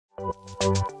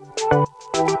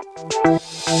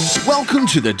Welcome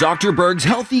to the Dr. Berg's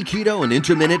Healthy Keto and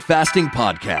Intermittent Fasting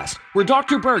Podcast, where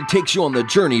Dr. Berg takes you on the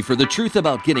journey for the truth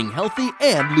about getting healthy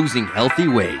and losing healthy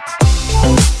weight.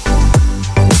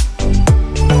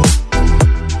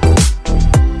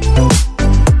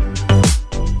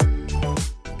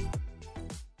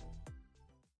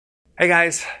 Hey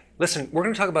guys, listen, we're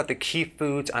going to talk about the key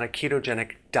foods on a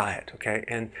ketogenic diet, okay?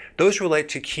 And those relate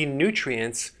to key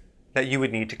nutrients that you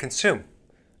would need to consume.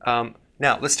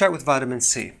 Now, let's start with vitamin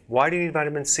C. Why do you need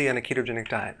vitamin C on a ketogenic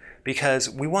diet? Because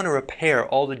we want to repair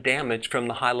all the damage from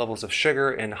the high levels of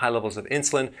sugar and high levels of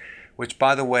insulin, which,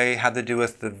 by the way, have to do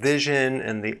with the vision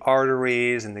and the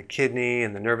arteries and the kidney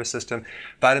and the nervous system.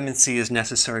 Vitamin C is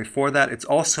necessary for that. It's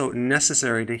also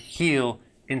necessary to heal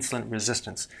insulin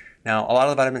resistance. Now, a lot of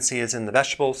the vitamin C is in the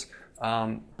vegetables,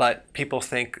 but people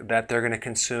think that they're going to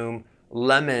consume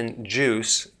lemon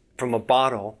juice from a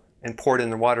bottle and pour it in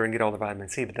the water and get all the vitamin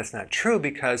C, but that's not true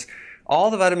because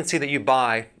all the vitamin C that you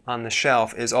buy on the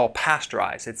shelf is all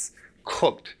pasteurized. It's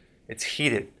cooked, it's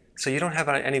heated, so you don't have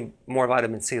any more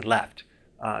vitamin C left.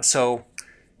 So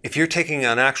if you're taking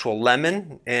an actual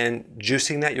lemon and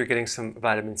juicing that, you're getting some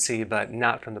vitamin C, but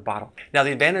not from the bottle. Now,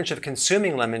 the advantage of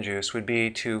consuming lemon juice would be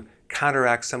to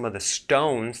counteract some of the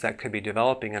stones that could be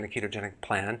developing on a ketogenic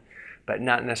plan, but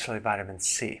not necessarily vitamin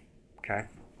C, okay?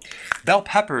 Bell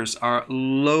peppers are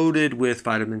loaded with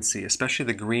vitamin C, especially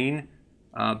the green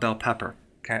bell pepper.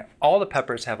 Okay, all the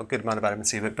peppers have a good amount of vitamin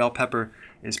C, but bell pepper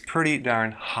is pretty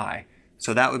darn high.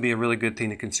 So that would be a really good thing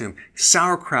to consume.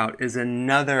 Sauerkraut is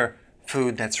another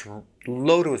food that's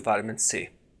loaded with vitamin C.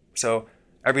 So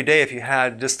every day, if you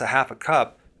had just a half a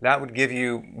cup, that would give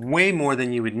you way more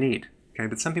than you would need. Okay,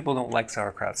 but some people don't like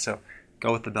sauerkraut, so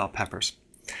go with the bell peppers.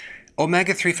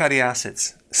 Omega-3 fatty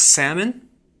acids, salmon.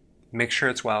 Make sure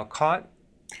it's wild caught,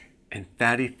 and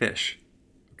fatty fish,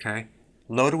 okay?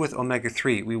 Loaded with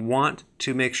omega-3. We want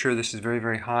to make sure this is very,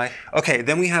 very high. Okay,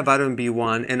 then we have vitamin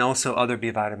B1 and also other B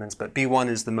vitamins, but B1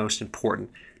 is the most important.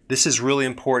 This is really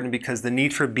important because the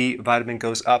need for B vitamin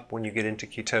goes up when you get into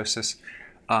ketosis.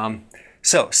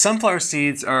 So sunflower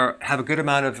seeds have a good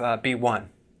amount of B1,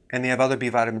 and they have other B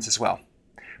vitamins as well.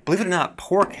 Believe it or not,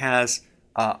 pork has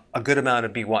a good amount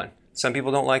of B1. Some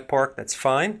people don't like pork, that's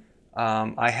fine.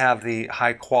 I have the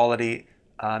high quality,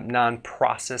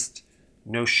 non-processed,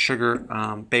 no sugar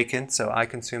bacon, so I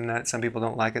consume that. Some people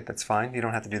don't like it, that's fine. You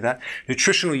don't have to do that.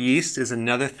 Nutritional yeast is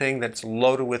another thing that's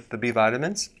loaded with the B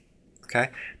vitamins.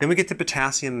 Okay. Then we get to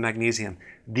potassium and magnesium.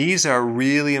 These are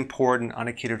really important on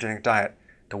a ketogenic diet.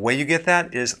 The way you get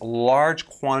that is large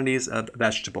quantities of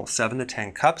vegetables, 7 to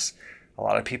 10 cups. A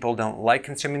lot of people don't like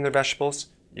consuming their vegetables.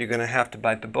 You're going to have to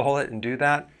bite the bullet and do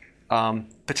that.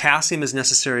 Potassium is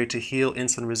necessary to heal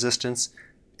insulin resistance,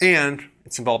 and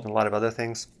it's involved in a lot of other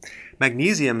things.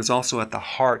 Magnesium is also at the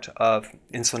heart of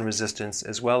insulin resistance,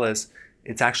 as well as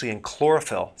it's actually in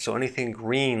chlorophyll. So anything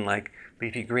green like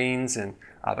leafy greens and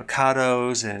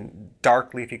avocados and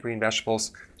dark leafy green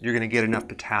vegetables, you're going to get enough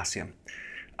potassium.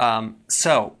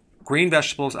 So green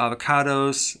vegetables,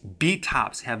 avocados, beet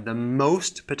tops have the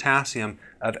most potassium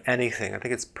of anything. I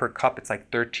think it's per cup, it's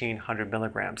like 1,300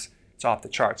 milligrams. It's off the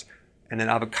charts. And then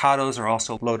avocados are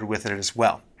also loaded with it as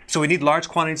well. So we need large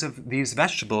quantities of these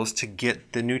vegetables to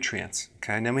get the nutrients.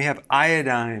 Okay, and then we have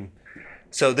iodine.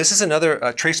 So this is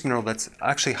another trace mineral that's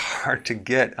actually hard to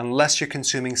get unless you're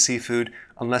consuming seafood,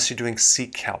 unless you're doing sea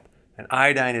kelp. And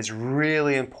iodine is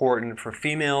really important for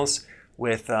females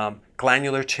with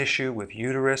glandular tissue, with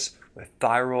uterus, with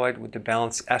thyroid, with the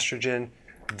balanced estrogen.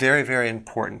 Very, very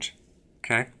important.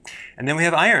 Okay, and then we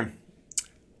have iron.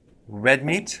 Red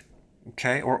meat,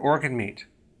 okay, or organ meat.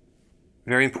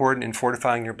 Very important in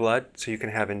fortifying your blood so you can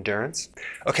have endurance.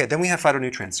 Okay, then we have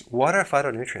phytonutrients. What are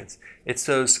phytonutrients? It's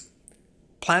those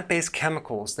plant-based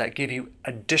chemicals that give you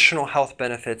additional health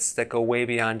benefits that go way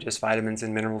beyond just vitamins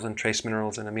and minerals and trace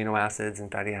minerals and amino acids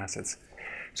and fatty acids.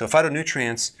 So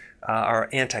phytonutrients are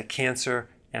anti-cancer,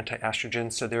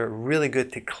 anti-estrogen, so they're really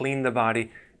good to clean the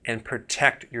body and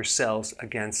protect your cells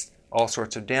against all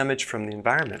sorts of damage from the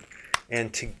environment.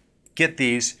 And to get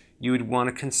these, you would want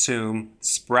to consume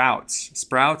sprouts.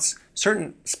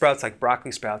 Certain sprouts like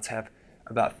broccoli sprouts have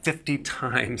about 50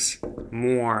 times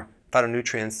more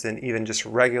phytonutrients than even just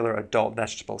regular adult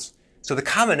vegetables. So the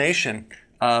combination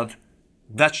of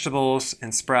vegetables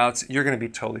and sprouts, you're going to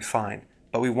be totally fine.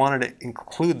 But we wanted to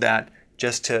include that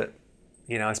just to,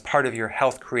 as part of your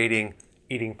health creating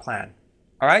eating plan.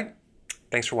 All right?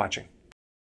 Thanks for watching.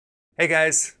 Hey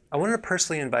guys, I wanted to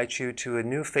personally invite you to a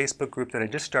new Facebook group that I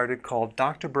just started called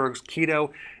Dr. Berg's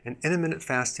Keto and Intermittent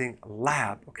Fasting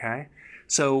Lab, okay?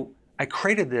 So I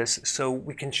created this so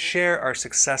we can share our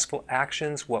successful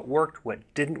actions, what worked, what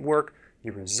didn't work,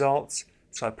 your results.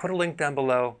 So I put a link down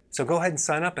below. So go ahead and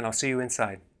sign up and I'll see you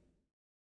inside.